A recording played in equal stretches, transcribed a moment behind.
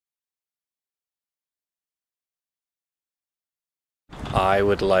I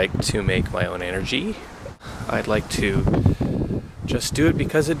would like to make my own energy. I'd like to just do it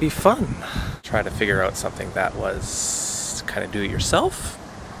because it'd be fun. Try to figure out something that was kind of do it yourself.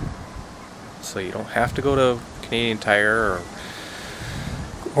 So you don't have to go to Canadian Tire or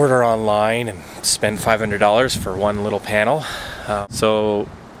order online and spend $500 for one little panel. So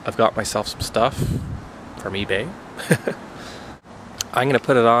I've got myself some stuff from eBay. I'm gonna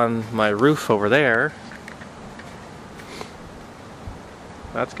put it on my roof over there.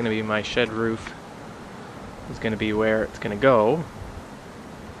 That's gonna be my shed roof. It's gonna be where it's gonna go.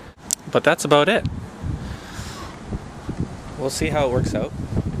 But that's about it. We'll see how it works out.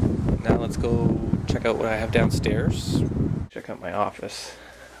 Now let's go check out what I have downstairs. Check out my office.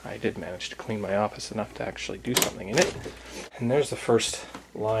 I did manage to clean my office enough to actually do something in it. And there's the first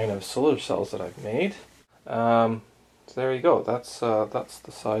line of solar cells that I've made. So there you go. That's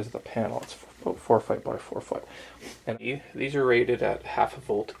the size of the panel. It's about 4 foot by 4 foot. And these are rated at 1/2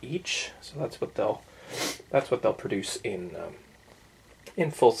 volt each. So that's what they'll produce in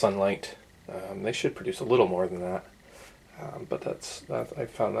full sunlight. They should produce a little more than that. But I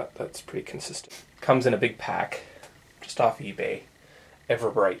found that's pretty consistent. Comes in a big pack, just off eBay,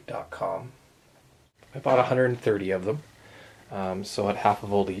 everbright.com. I bought 130 of them, so at 1/2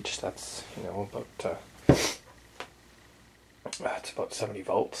 volt each, that's that's about 70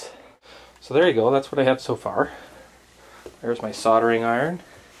 volts. So there you go. That's what I have so far. There's my soldering iron.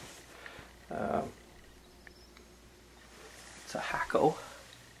 It's a Hookup.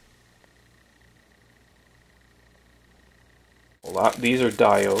 These are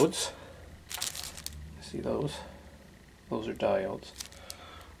diodes. See those? Those are diodes.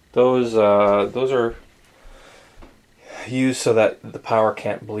 Those are used so that the power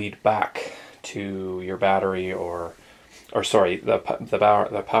can't bleed back to your battery, or sorry, the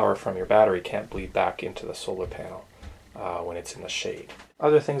power from your battery can't bleed back into the solar panel when it's in the shade.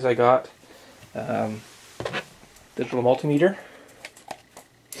 Other things I got: digital multimeter.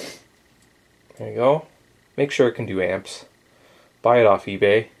 There you go. Make sure it can do amps. Buy it off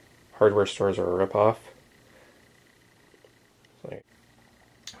eBay. Hardware stores are a ripoff. So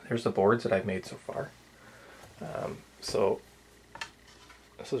there's the boards that I've made so far. So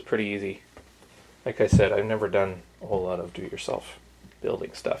this is pretty easy. Like I said, I've never done a whole lot of do-it-yourself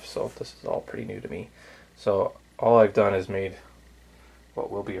building stuff, so this is all pretty new to me. So all I've done is made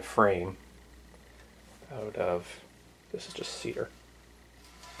what will be a frame out of, this is just cedar.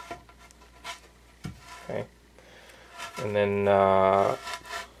 Okay. And then I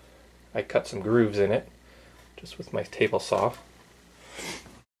cut some grooves in it, just with my table saw.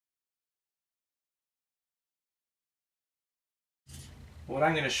 What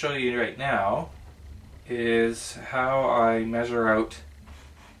I'm going to show you right now is how I measure out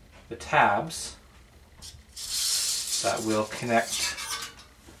the tabs that will connect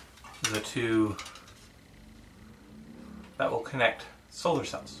solar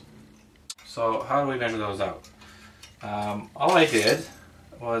cells. So how do we measure those out? All I did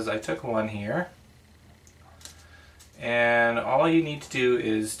was I took one here, and all you need to do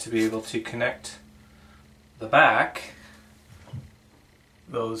is to be able to connect the back,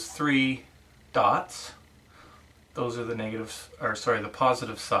 those 3 dots. Those are the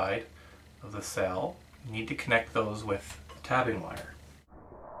positive side of the cell. You need to connect those with tabbing wire.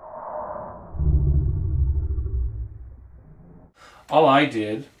 All I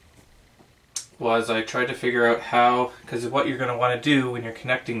did was I tried to figure out how, because what you're going to want to do when you're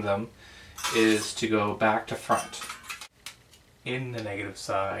connecting them is to go back to front. In the negative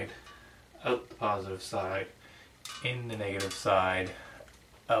side, out the positive side, in the negative side,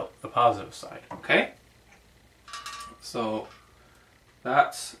 out the positive side, okay? So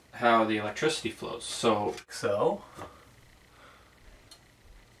that's how the electricity flows. So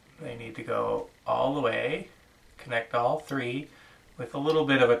they need to go all the way, connect all 3 with a little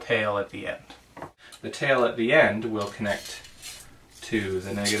bit of a tail at the end. The tail at the end will connect to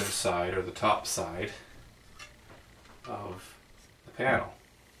the negative side, or the top side of the panel.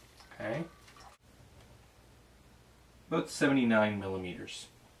 Okay? About 79 millimeters.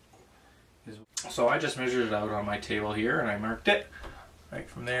 So I just measured it out on my table here, and I marked it right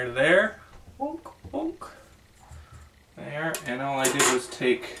from there to there. Bonk, bonk. There, and all I did was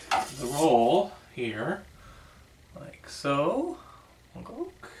take the roll here, like so. Bonk,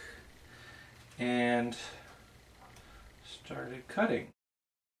 bonk. And started cutting.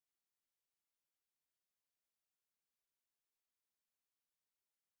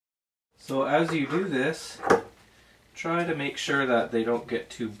 So as you do this, try to make sure that they don't get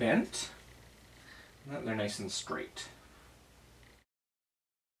too bent, and that they're nice and straight.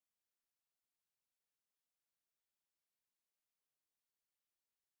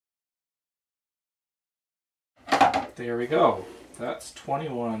 there we go. That's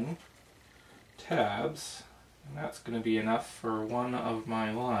 21 tabs, and that's going to be enough for one of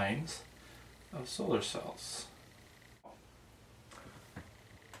my lines of solar cells.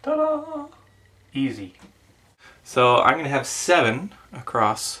 Ta-da! Easy. So I'm going to have 7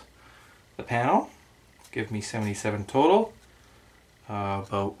 across the panel. Give me 77 total.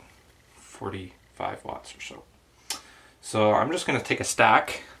 About 45 watts or so. So I'm just going to take a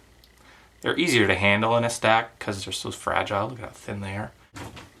stack. They're easier to handle in a stack because they're so fragile. Look at how thin they are.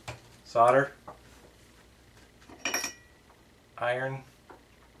 Solder. Iron.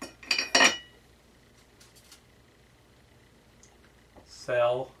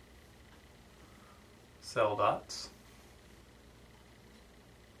 Cell dots.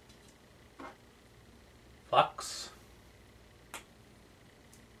 Flux.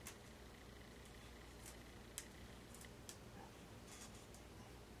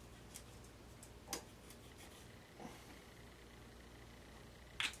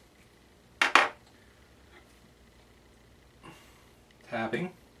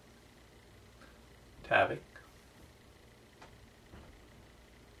 Tabbing.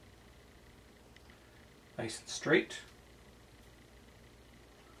 Nice and straight.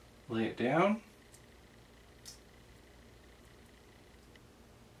 Lay it down.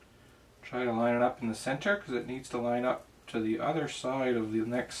 Try to line it up in the center because it needs to line up to the other side of the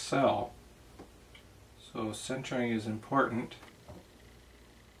next cell. So centering is important.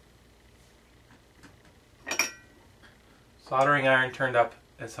 Soldering iron turned up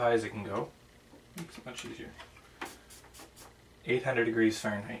as high as it can go. Makes it much easier. 800 degrees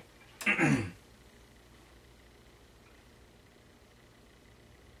Fahrenheit.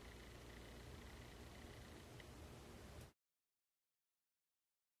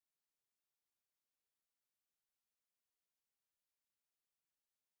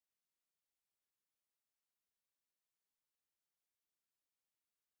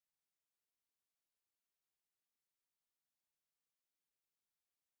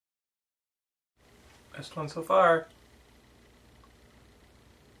 Best one so far.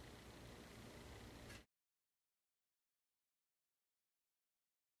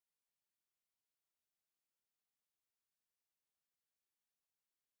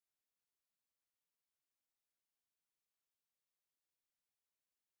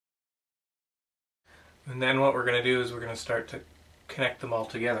 And then what we're going to do is we're going to start to connect them all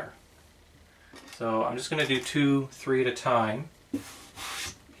together. So I'm just going to do 2, 3 at a time.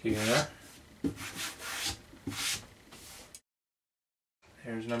 Here.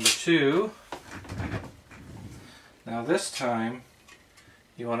 There's number 2. Now this time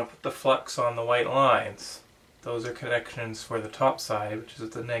you want to put the flux on the white lines. Those are connections for the top side, which is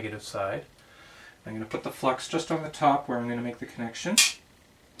the negative side. I'm going to put the flux just on the top where I'm going to make the connection.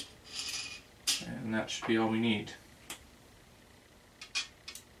 And that should be all we need.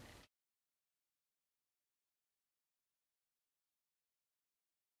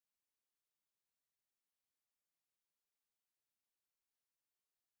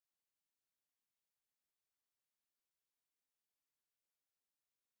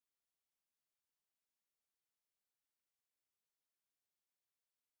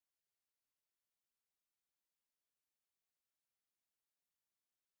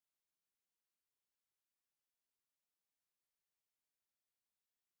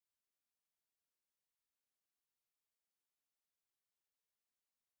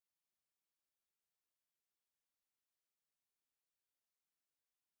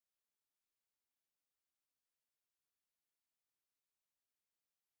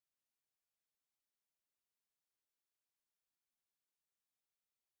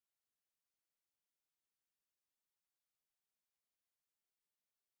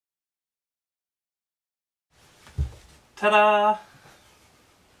 Ta-da!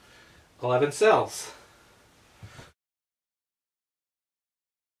 11 cells.